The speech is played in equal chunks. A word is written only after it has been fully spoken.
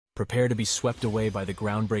Prepare to be swept away by the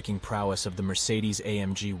groundbreaking prowess of the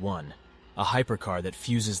Mercedes-AMG One, a hypercar that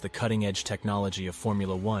fuses the cutting-edge technology of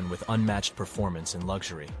Formula One with unmatched performance and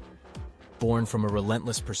luxury. Born from a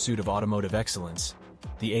relentless pursuit of automotive excellence,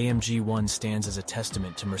 the AMG One stands as a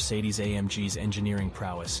testament to Mercedes-AMG's engineering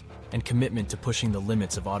prowess and commitment to pushing the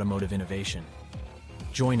limits of automotive innovation.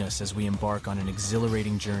 Join us as we embark on an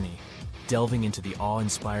exhilarating journey, delving into the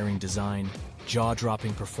awe-inspiring design,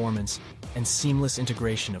 jaw-dropping performance, and seamless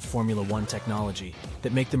integration of Formula One technology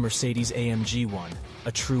that make the Mercedes-AMG One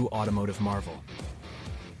a true automotive marvel.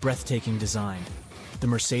 Breathtaking design, the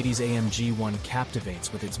Mercedes-AMG One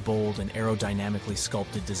captivates with its bold and aerodynamically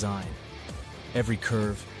sculpted design. Every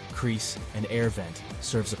curve, crease, and air vent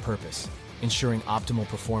serves a purpose, ensuring optimal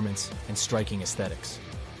performance and striking aesthetics.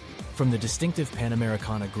 From the distinctive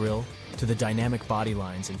Panamericana grille to the dynamic body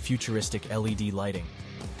lines and futuristic LED lighting,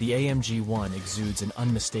 the AMG One exudes an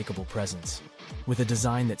unmistakable presence. With a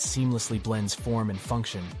design that seamlessly blends form and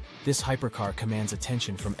function, this hypercar commands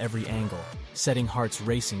attention from every angle, setting hearts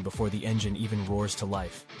racing before the engine even roars to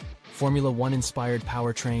life. Formula One-inspired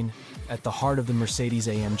powertrain at the heart of the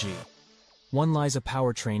Mercedes-AMG One lies a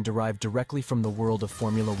powertrain derived directly from the world of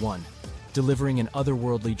Formula One, delivering an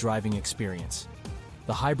otherworldly driving experience.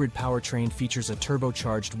 The hybrid powertrain features a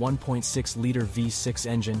turbocharged 1.6-liter V6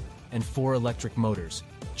 engine and 4 electric motors,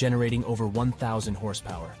 generating over 1,000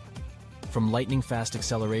 horsepower. From lightning-fast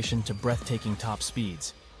acceleration to breathtaking top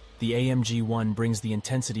speeds, the AMG One brings the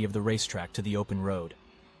intensity of the racetrack to the open road.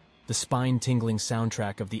 The spine-tingling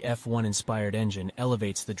soundtrack of the F1-Inspired engine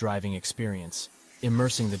elevates the driving experience,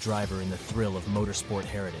 immersing the driver in the thrill of motorsport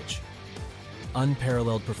heritage.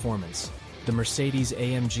 Unparalleled performance. The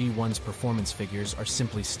Mercedes-AMG One's performance figures are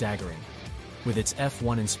simply staggering. With its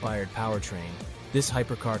F1-inspired powertrain, this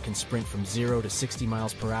hypercar can sprint from 0 to 60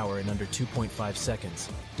 miles per hour in under 2.5 seconds,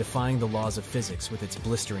 defying the laws of physics with its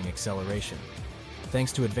blistering acceleration.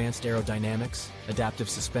 Thanks to advanced aerodynamics, adaptive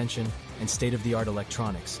suspension, and state-of-the-art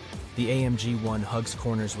electronics, the AMG One hugs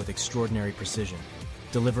corners with extraordinary precision,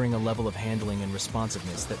 delivering a level of handling and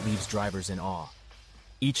responsiveness that leaves drivers in awe.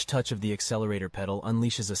 Each touch of the accelerator pedal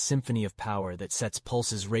unleashes a symphony of power that sets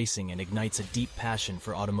pulses racing and ignites a deep passion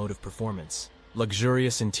for automotive performance.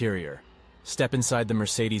 Luxurious interior. Step inside the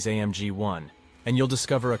Mercedes-AMG One, and you'll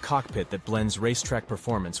discover a cockpit that blends racetrack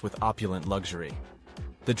performance with opulent luxury.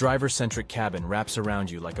 The driver-centric cabin wraps around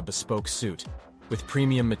you like a bespoke suit, with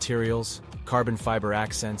premium materials, carbon fiber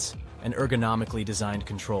accents, and ergonomically designed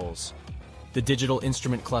controls. The digital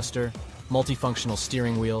instrument cluster, multifunctional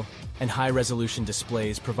steering wheel, and high-resolution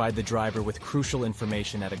displays provide the driver with crucial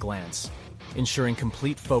information at a glance, ensuring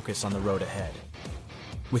complete focus on the road ahead.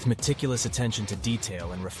 With meticulous attention to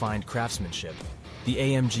detail and refined craftsmanship, the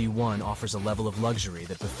AMG One offers a level of luxury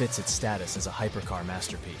that befits its status as a hypercar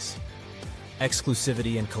masterpiece.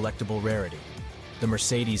 Exclusivity and collectible rarity. The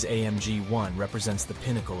Mercedes-AMG One represents the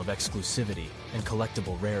pinnacle of exclusivity and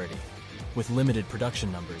collectible rarity. With limited production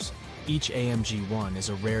numbers, each AMG One is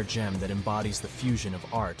a rare gem that embodies the fusion of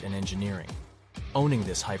art and engineering. Owning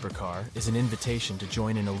this hypercar is an invitation to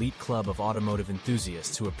join an elite club of automotive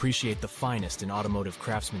enthusiasts who appreciate the finest in automotive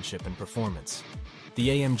craftsmanship and performance. The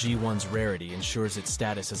AMG One's rarity ensures its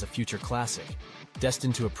status as a future classic,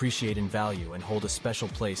 destined to appreciate in value and hold a special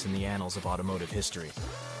place in the annals of automotive history.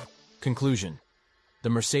 Conclusion. The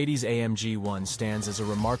Mercedes-AMG One stands as a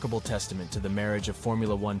remarkable testament to the marriage of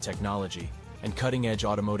Formula One technology and cutting-edge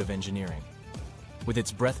automotive engineering. With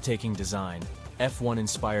its breathtaking design,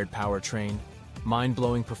 F1-inspired powertrain,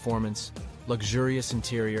 mind-blowing performance, luxurious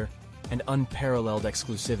interior, and unparalleled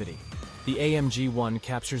exclusivity, the AMG One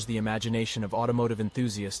captures the imagination of automotive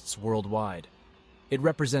enthusiasts worldwide. It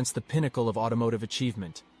represents the pinnacle of automotive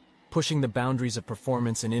achievement, pushing the boundaries of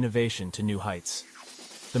performance and innovation to new heights.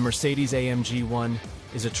 The Mercedes-AMG One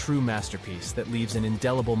is a true masterpiece that leaves an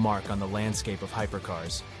indelible mark on the landscape of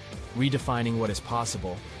hypercars, redefining what is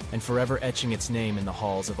possible and forever etching its name in the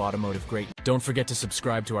halls of automotive greatness. Don't forget to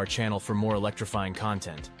subscribe to our channel for more electrifying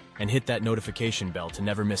content, and hit that notification bell to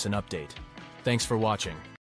never miss an update. Thanks for watching.